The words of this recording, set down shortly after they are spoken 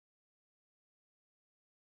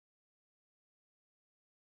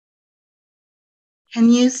Can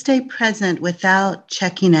you stay present without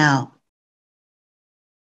checking out?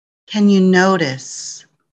 Can you notice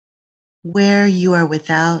where you are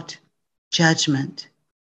without judgment?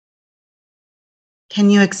 Can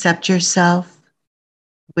you accept yourself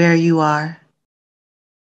where you are?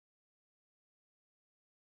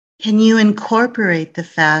 Can you incorporate the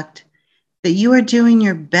fact that you are doing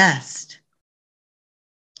your best?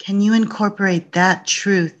 Can you incorporate that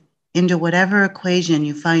truth into whatever equation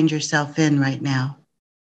you find yourself in right now?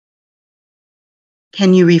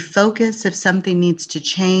 Can you refocus if something needs to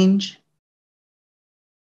change?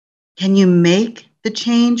 Can you make the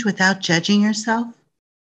change without judging yourself?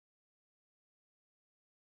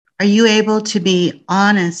 Are you able to be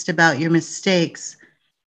honest about your mistakes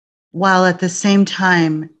while at the same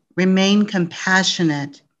time remain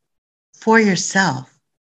compassionate for yourself?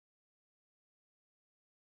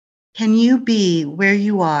 Can you be where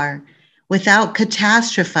you are without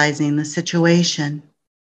catastrophizing the situation?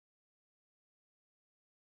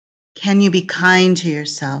 Can you be kind to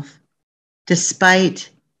yourself despite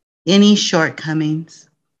any shortcomings?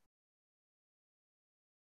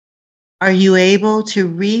 Are you able to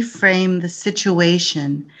reframe the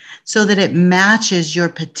situation so that it matches your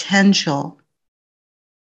potential?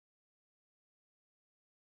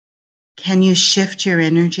 Can you shift your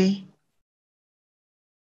energy?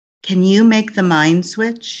 Can you make the mind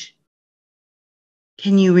switch?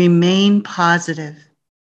 Can you remain positive?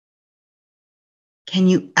 Can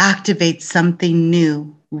you activate something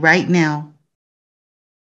new right now?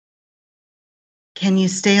 Can you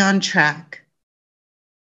stay on track?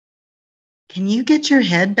 Can you get your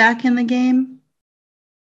head back in the game?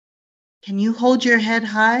 Can you hold your head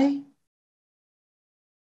high?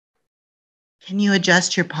 Can you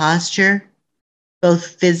adjust your posture, both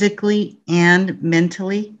physically and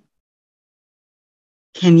mentally?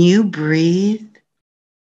 Can you breathe?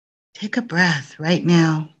 Take a breath right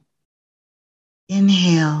now.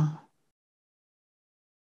 Inhale.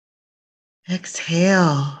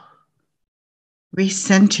 Exhale.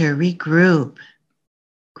 Recenter, regroup.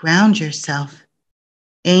 Ground yourself.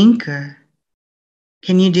 Anchor.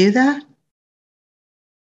 Can you do that?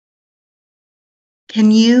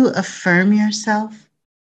 Can you affirm yourself?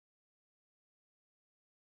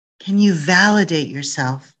 Can you validate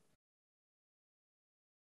yourself?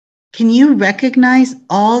 Can you recognize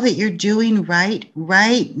all that you're doing right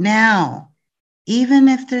now, even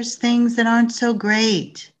if there's things that aren't so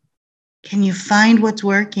great? Can you find what's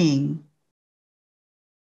working?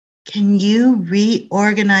 Can you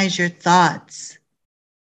reorganize your thoughts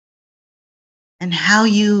and how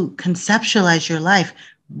you conceptualize your life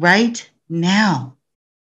right now?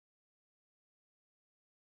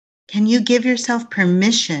 Can you give yourself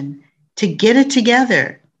permission to get it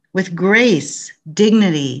together with grace,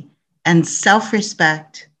 dignity, and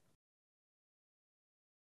self-respect?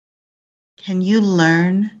 Can you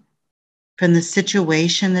learn from the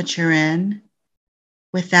situation that you're in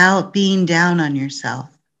without being down on yourself?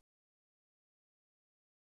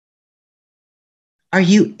 Are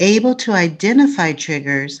you able to identify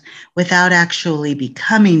triggers without actually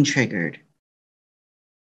becoming triggered?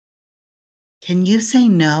 Can you say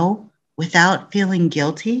no without feeling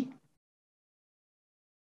guilty?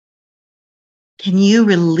 Can you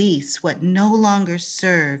release what no longer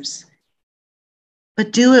serves,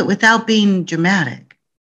 but do it without being dramatic?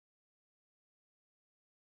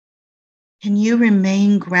 Can you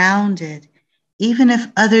remain grounded even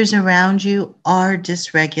if others around you are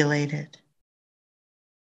dysregulated?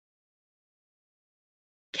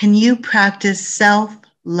 Can you practice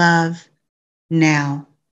self-love now?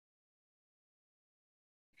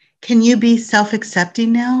 Can you be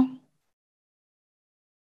self-accepting now?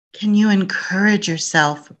 Can you encourage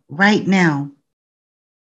yourself right now?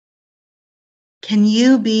 Can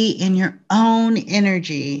you be in your own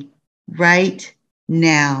energy right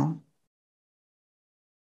now?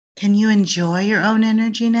 Can you enjoy your own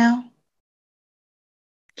energy now?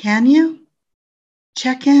 Can you?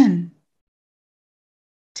 Check in.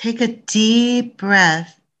 Take a deep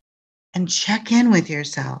breath and check in with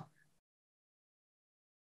yourself.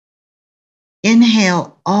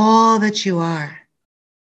 Inhale all that you are.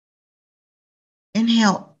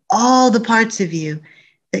 Inhale all the parts of you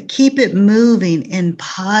that keep it moving in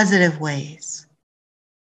positive ways.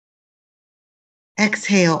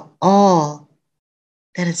 Exhale all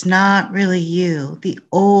that is not really you, the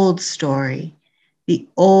old story, the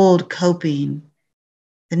old coping,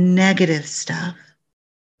 the negative stuff.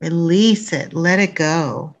 Release it, let it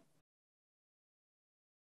go.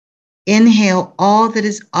 Inhale all that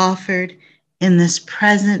is offered in this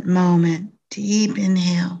present moment. Deep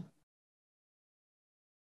inhale.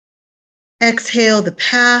 Exhale the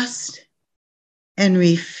past and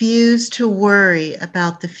refuse to worry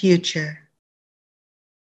about the future?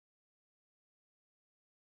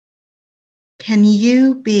 Can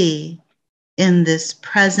you be in this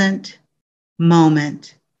present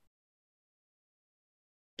moment?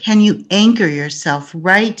 Can you anchor yourself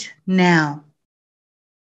right now?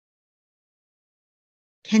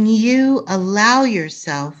 Can you allow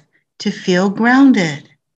yourself to feel grounded?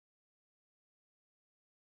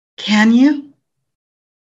 Can you?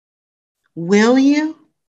 Will you?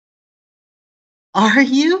 Are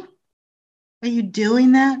you? Are you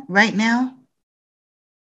doing that right now?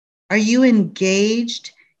 Are you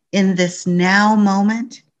engaged in this now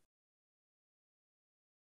moment?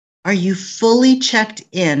 Are you fully checked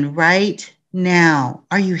in right now?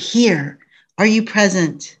 Are you here? Are you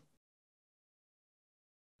present?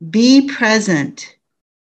 Be present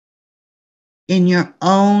in your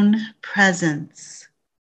own presence.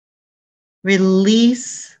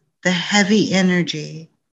 Release the heavy energy.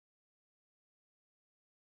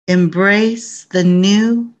 Embrace the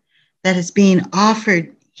new that is being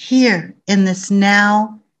offered here in this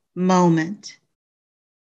now moment.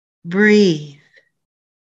 Breathe.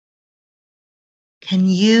 Can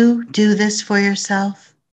you do this for yourself?